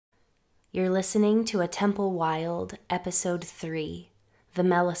You're listening to A Temple Wild, Episode 3, The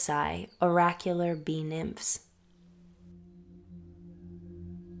Melissae, Oracular Bee Nymphs.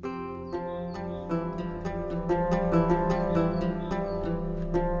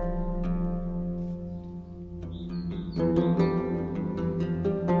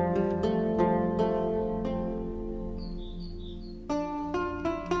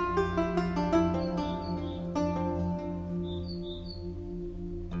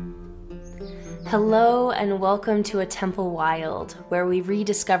 Hello and welcome to A Temple Wild, where we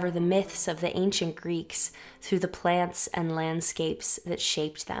rediscover the myths of the ancient Greeks through the plants and landscapes that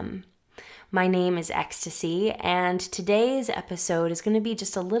shaped them. My name is Ecstasy, and today's episode is going to be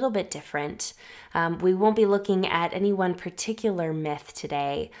just a little bit different. We won't be looking at any one particular myth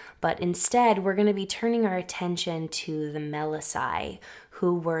today, but instead we're going to be turning our attention to the Melissae,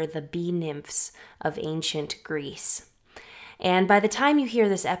 who were the bee nymphs of ancient Greece. And by the time you hear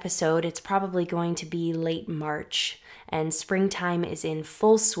this episode, it's probably going to be late March, and springtime is in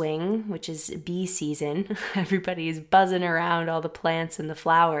full swing, which is bee season. Everybody is buzzing around all the plants and the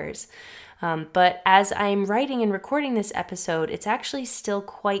flowers. But as I'm writing and recording this episode, it's actually still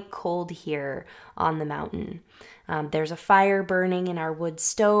quite cold here on the mountain. There's a fire burning in our wood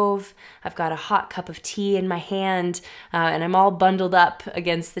stove. I've got a hot cup of tea in my hand, and I'm all bundled up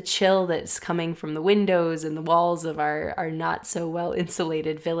against the chill that's coming from the windows and the walls of our not so well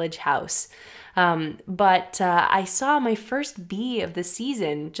insulated village house. But I saw my first bee of the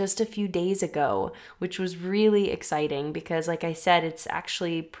season just a few days ago, which was really exciting because, like I said, it's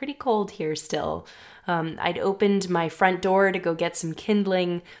actually pretty cold here still. I'd opened my front door to go get some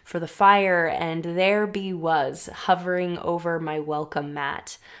kindling for the fire, and there Bee was, hovering over my welcome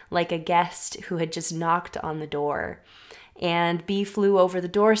mat, like a guest who had just knocked on the door. And Bee flew over the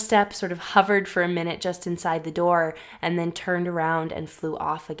doorstep, sort of hovered for a minute just inside the door, and then turned around and flew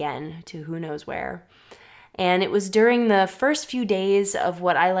off again to who knows where. And it was during the first few days of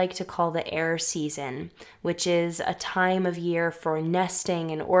what I like to call the air season, which is a time of year for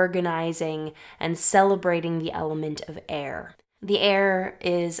nesting and organizing and celebrating the element of air. The air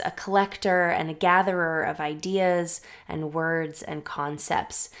is a collector and a gatherer of ideas and words and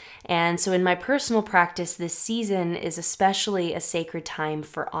concepts. And so in my personal practice, this season is especially a sacred time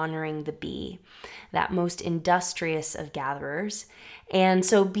for honoring the bee, that most industrious of gatherers. And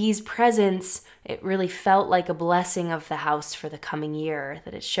so Bee's presence, it really felt like a blessing of the house for the coming year,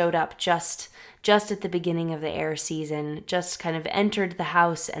 that it showed up just at the beginning of the air season, just kind of entered the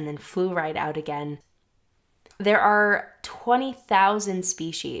house and then flew right out again. There are 20,000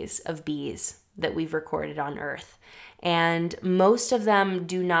 species of bees that we've recorded on Earth, and most of them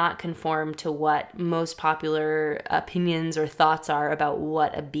do not conform to what most popular opinions or thoughts are about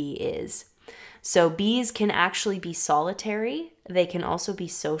what a bee is. So bees can actually be solitary, they can also be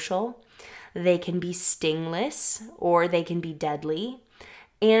social, they can be stingless, or they can be deadly.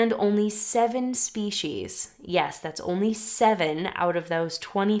 And only 7 species, yes, that's only 7 out of those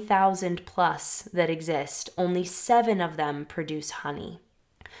 20,000 plus that exist, only 7 of them produce honey.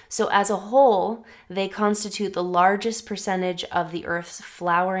 So as a whole, they constitute the largest percentage of the Earth's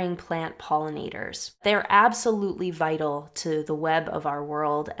flowering plant pollinators. They're absolutely vital to the web of our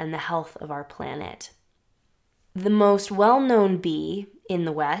world and the health of our planet. The most well-known bee in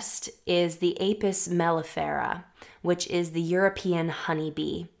the West is the Apis mellifera, which is the European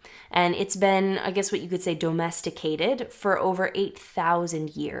honeybee. And it's been, I guess what you could say, domesticated for over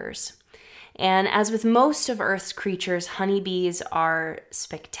 8,000 years. And as with most of Earth's creatures, honeybees are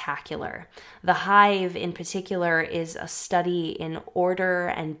spectacular. The hive in particular is a study in order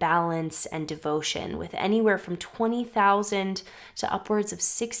and balance and devotion, with anywhere from 20,000 to upwards of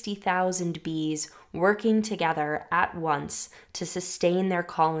 60,000 bees working together at once to sustain their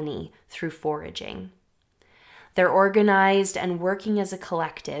colony through foraging. They're organized and working as a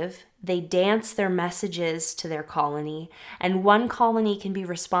collective. They dance their messages to their colony, and one colony can be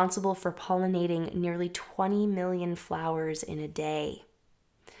responsible for pollinating nearly 20 million flowers in a day.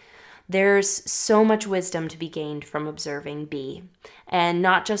 There's so much wisdom to be gained from observing bee, and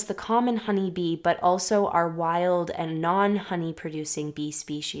not just the common honeybee, but also our wild and non-honey producing bee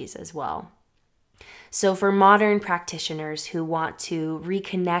species as well. So for modern practitioners who want to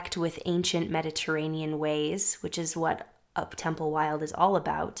reconnect with ancient Mediterranean ways, which is what Up Temple Wild is all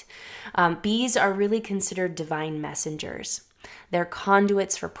about, bees are really considered divine messengers. They're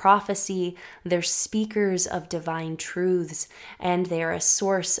conduits for prophecy, they're speakers of divine truths, and they're a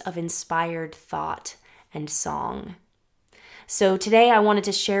source of inspired thought and song. So today I wanted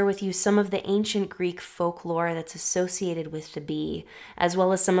to share with you some of the ancient Greek folklore that's associated with the bee, as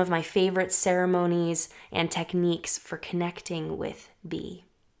well as some of my favorite ceremonies and techniques for connecting with bee.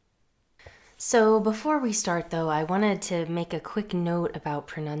 So before we start, though, I wanted to make a quick note about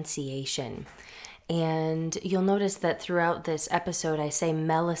pronunciation. And you'll notice that throughout this episode, I say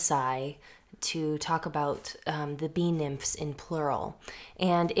Melissae to talk about the bee nymphs in plural.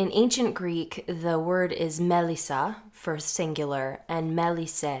 And in ancient Greek, the word is Melissa for singular and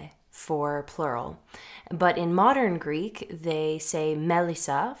Melissae for plural. But in modern Greek, they say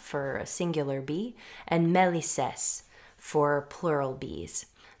Melissa for a singular bee and Melisses for plural bees.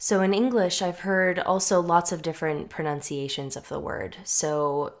 So in English, I've heard also lots of different pronunciations of the word.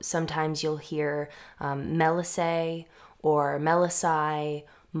 So sometimes you'll hear Melissae or Melissae,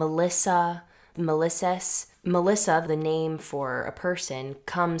 Melissa, Melissae. Melissa, the name for a person,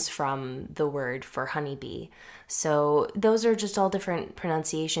 comes from the word for honeybee. So those are just all different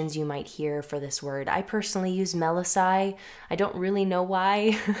pronunciations you might hear for this word. I personally use Melissae. I don't really know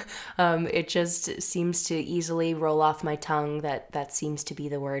why. It just seems to easily roll off my tongue. That seems to be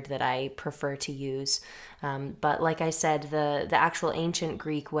the word that I prefer to use. But like I said, the actual ancient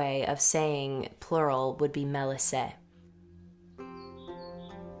Greek way of saying plural would be Melissae.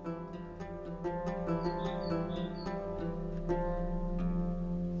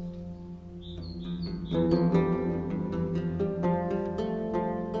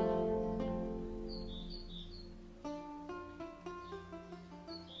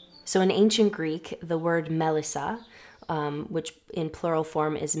 So in ancient Greek, the word Melissa, which in plural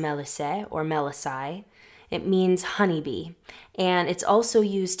form is Melissae or Melissae, it means honeybee. And it's also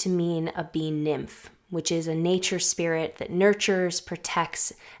used to mean a bee nymph, which is a nature spirit that nurtures,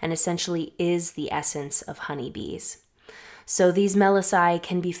 protects, and essentially is the essence of honeybees. So these Melissae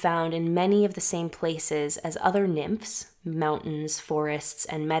can be found in many of the same places as other nymphs, mountains, forests,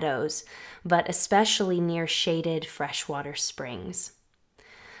 and meadows, but especially near shaded freshwater springs.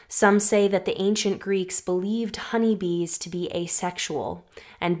 Some say that the ancient Greeks believed honeybees to be asexual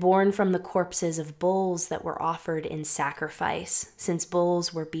and born from the corpses of bulls that were offered in sacrifice, since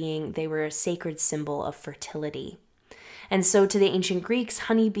bulls were a sacred symbol of fertility. And so to the ancient Greeks,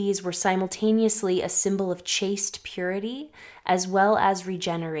 honeybees were simultaneously a symbol of chaste purity as well as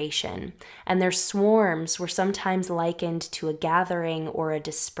regeneration, and their swarms were sometimes likened to a gathering or a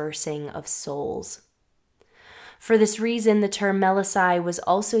dispersing of souls. For this reason, the term Melissae was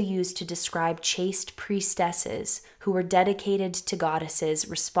also used to describe chaste priestesses who were dedicated to goddesses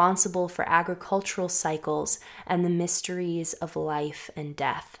responsible for agricultural cycles and the mysteries of life and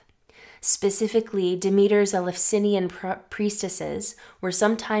death. Specifically, Demeter's Eleusinian priestesses were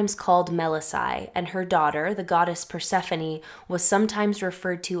sometimes called Melissae, and her daughter, the goddess Persephone, was sometimes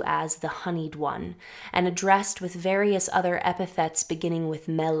referred to as the honeyed one, and addressed with various other epithets beginning with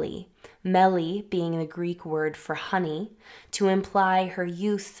Meli. Meli being the Greek word for honey, to imply her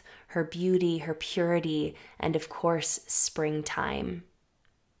youth, her beauty, her purity, and of course, springtime.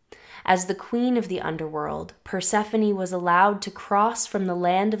 As the queen of the underworld, Persephone was allowed to cross from the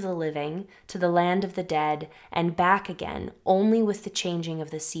land of the living to the land of the dead and back again only with the changing of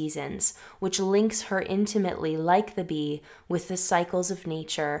the seasons, which links her intimately, like the bee, with the cycles of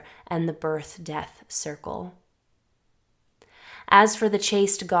nature and the birth-death circle. As for the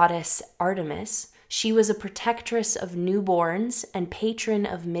chaste goddess Artemis, she was a protectress of newborns and patron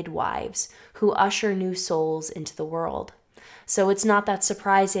of midwives who usher new souls into the world. So it's not that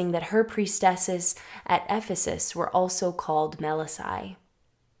surprising that her priestesses at Ephesus were also called Melissae.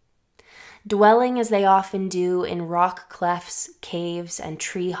 Dwelling as they often do in rock clefts, caves, and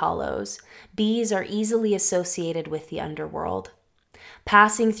tree hollows, bees are easily associated with the underworld.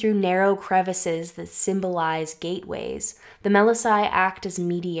 Passing through narrow crevices that symbolize gateways, the Melissae act as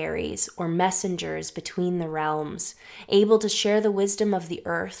mediaries or messengers between the realms, able to share the wisdom of the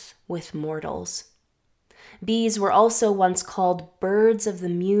earth with mortals. Bees were also once called birds of the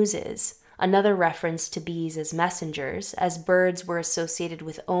muses, another reference to bees as messengers, as birds were associated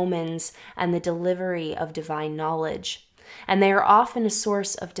with omens and the delivery of divine knowledge, and they are often a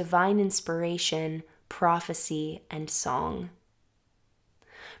source of divine inspiration, prophecy, and song.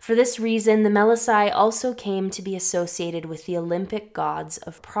 For this reason, the Melissae also came to be associated with the Olympic gods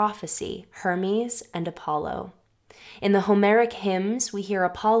of prophecy, Hermes and Apollo. In the Homeric hymns, we hear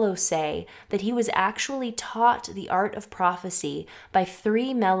Apollo say that he was actually taught the art of prophecy by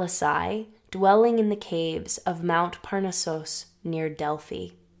 3 Melissae dwelling in the caves of Mount Parnassus near Delphi.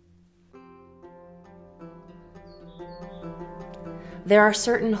 There are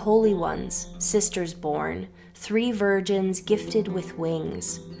certain holy ones, sisters born, 3 virgins gifted with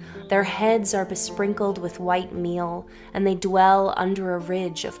wings. Their heads are besprinkled with white meal, and they dwell under a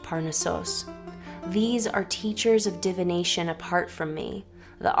ridge of Parnassus. These are teachers of divination apart from me.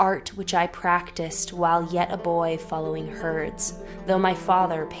 the art which I practiced while yet a boy following herds, though my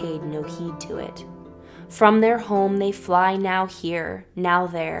father paid no heed to it. From their home they fly now here, now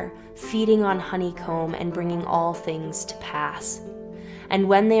there, feeding on honeycomb and bringing all things to pass. And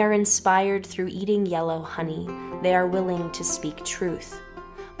when they are inspired through eating yellow honey, they are willing to speak truth.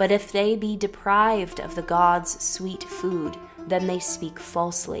 But if they be deprived of the gods' sweet food, then they speak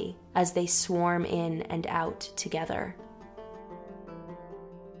falsely, as they swarm in and out together.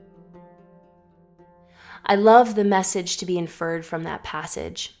 I love the message to be inferred from that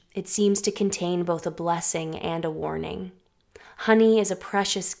passage. It seems to contain both a blessing and a warning. Honey is a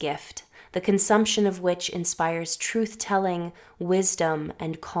precious gift, the consumption of which inspires truth-telling, wisdom,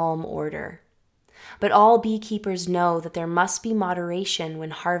 and calm order. But all beekeepers know that there must be moderation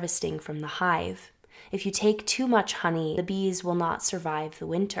when harvesting from the hive. If you take too much honey, the bees will not survive the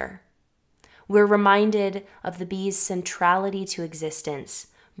winter. We're reminded of the bee's centrality to existence,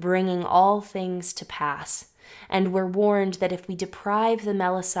 bringing all things to pass, and we're warned that if we deprive the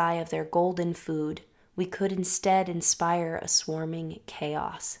Melissae of their golden food, we could instead inspire a swarming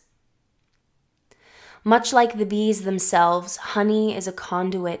chaos. Much like the bees themselves, honey is a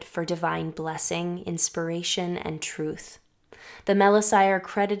conduit for divine blessing, inspiration, and truth. The Melissae are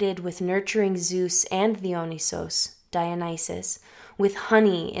credited with nurturing Zeus and Dionysos, Dionysus, with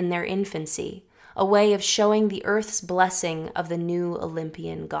honey in their infancy, a way of showing the earth's blessing of the new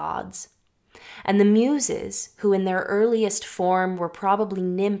Olympian gods. And the Muses, who in their earliest form were probably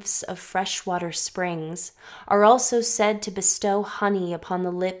nymphs of freshwater springs, are also said to bestow honey upon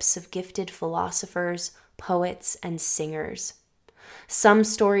the lips of gifted philosophers, poets, and singers. Some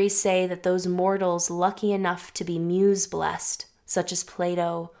stories say that those mortals lucky enough to be muse-blessed, such as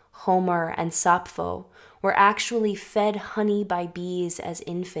Plato, Homer, and Sappho, were actually fed honey by bees as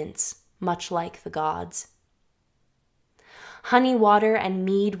infants, much like the gods. Honey water and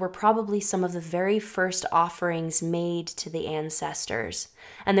mead were probably some of the very first offerings made to the ancestors,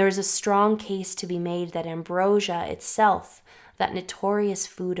 and there is a strong case to be made that ambrosia itself, that notorious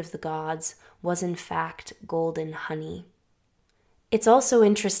food of the gods, was in fact golden honey. It's also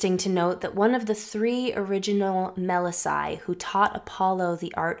interesting to note that one of the 3 original Melissae who taught Apollo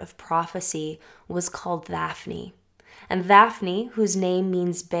the art of prophecy was called Daphne. And Daphne, whose name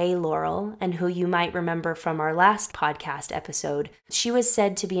means bay laurel, and who you might remember from our last podcast episode, she was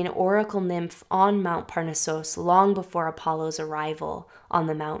said to be an oracle nymph on Mount Parnassus long before Apollo's arrival on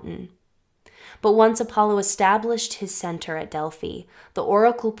the mountain. But once Apollo established his center at Delphi, the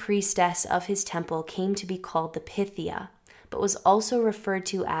oracle priestess of his temple came to be called the Pythia, but was also referred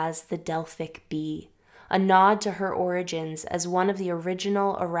to as the Delphic bee, a nod to her origins as one of the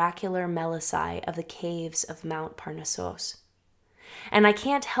original oracular Melissae of the caves of Mount Parnassus. And I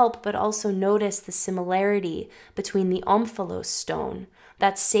can't help but also notice the similarity between the omphalos stone,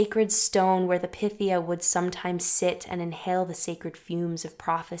 that sacred stone where the Pythia would sometimes sit and inhale the sacred fumes of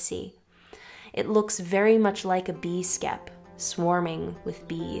prophecy. It looks very much like a bee skep, swarming with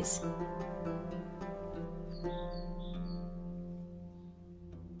bees.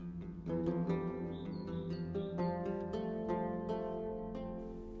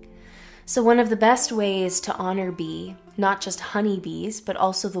 So one of the best ways to honor bee, not just honeybees, but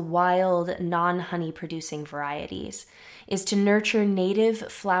also the wild, non-honey producing varieties, is to nurture native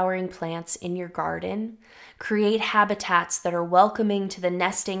flowering plants in your garden, create habitats that are welcoming to the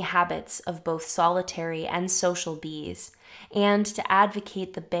nesting habits of both solitary and social bees, and to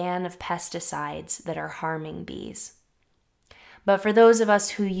advocate the ban of pesticides that are harming bees. But for those of us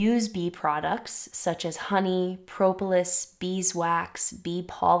who use bee products, such as honey, propolis, beeswax, bee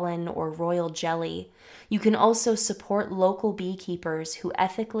pollen, or royal jelly, you can also support local beekeepers who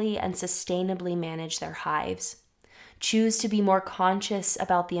ethically and sustainably manage their hives. Choose to be more conscious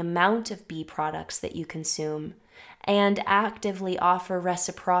about the amount of bee products that you consume, and actively offer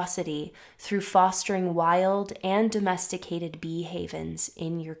reciprocity through fostering wild and domesticated bee havens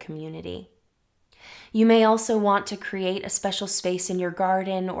in your community. You may also want to create a special space in your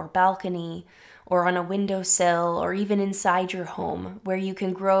garden or balcony, or on a windowsill, or even inside your home, where you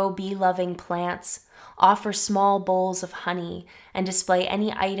can grow bee-loving plants, offer small bowls of honey, and display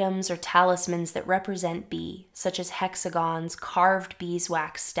any items or talismans that represent bee, such as hexagons, carved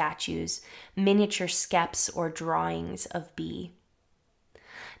beeswax statues, miniature skeps, or drawings of bee.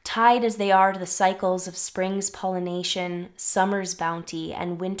 Tied as they are to the cycles of spring's pollination, summer's bounty,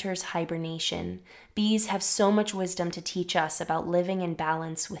 and winter's hibernation, bees have so much wisdom to teach us about living in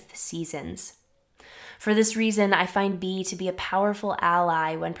balance with the seasons. For this reason, I find bee to be a powerful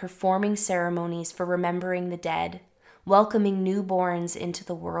ally when performing ceremonies for remembering the dead, welcoming newborns into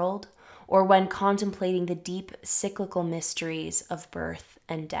the world, or when contemplating the deep cyclical mysteries of birth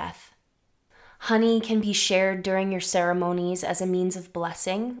and death. Honey can be shared during your ceremonies as a means of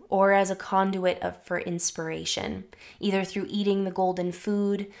blessing or as a conduit for inspiration, either through eating the golden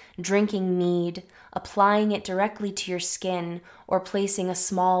food, drinking mead, applying it directly to your skin, or placing a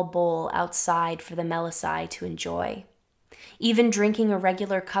small bowl outside for the Melissae to enjoy. Even drinking a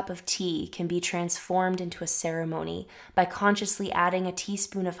regular cup of tea can be transformed into a ceremony by consciously adding a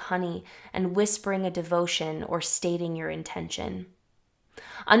teaspoon of honey and whispering a devotion or stating your intention.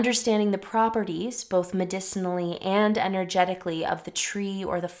 Understanding the properties, both medicinally and energetically, of the tree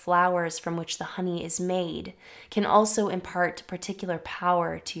or the flowers from which the honey is made can also impart particular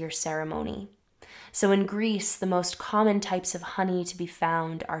power to your ceremony. So in Greece, the most common types of honey to be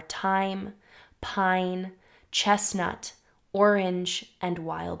found are thyme, pine, chestnut, orange, and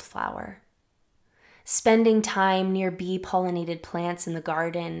wildflower. Spending time near bee-pollinated plants in the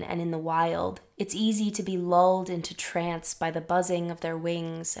garden and in the wild, it's easy to be lulled into trance by the buzzing of their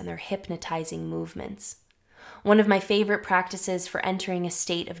wings and their hypnotizing movements. One of my favorite practices for entering a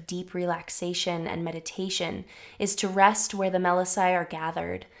state of deep relaxation and meditation is to rest where the Melissae are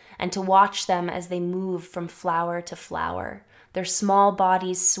gathered and to watch them as they move from flower to flower, their small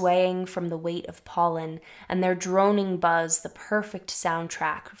bodies swaying from the weight of pollen, and their droning buzz the perfect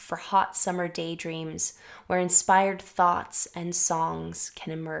soundtrack for hot summer daydreams where inspired thoughts and songs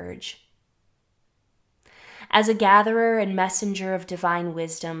can emerge. As a gatherer and messenger of divine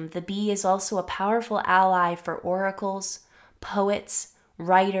wisdom, the bee is also a powerful ally for oracles, poets,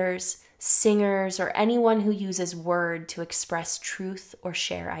 writers, singers, or anyone who uses word to express truth or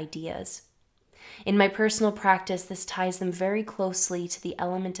share ideas. In my personal practice, this ties them very closely to the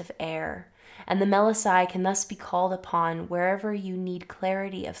element of air, and the Melissae can thus be called upon wherever you need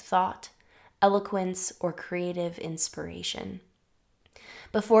clarity of thought, eloquence, or creative inspiration.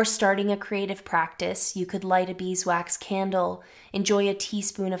 Before starting a creative practice, you could light a beeswax candle, enjoy a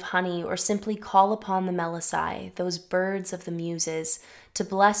teaspoon of honey, or simply call upon the Melissae, those birds of the muses, to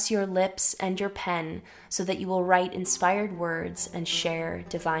bless your lips and your pen so that you will write inspired words and share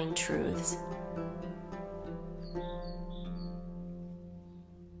divine truths.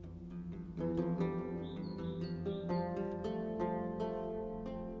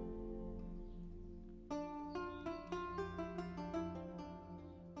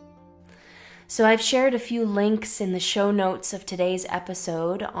 So I've shared a few links in the show notes of today's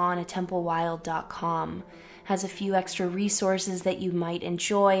episode on atemplewild.com. It has a few extra resources that you might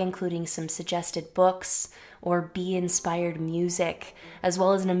enjoy, including some suggested books or bee-inspired music, as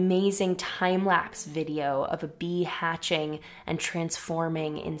well as an amazing time-lapse video of a bee hatching and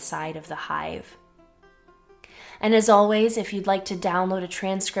transforming inside of the hive. And as always, if you'd like to download a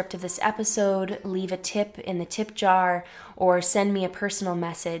transcript of this episode, leave a tip in the tip jar, or send me a personal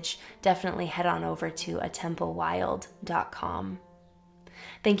message, definitely head on over to atemplewild.com.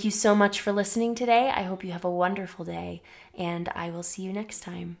 Thank you so much for listening today. I hope you have a wonderful day, and I will see you next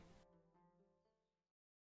time.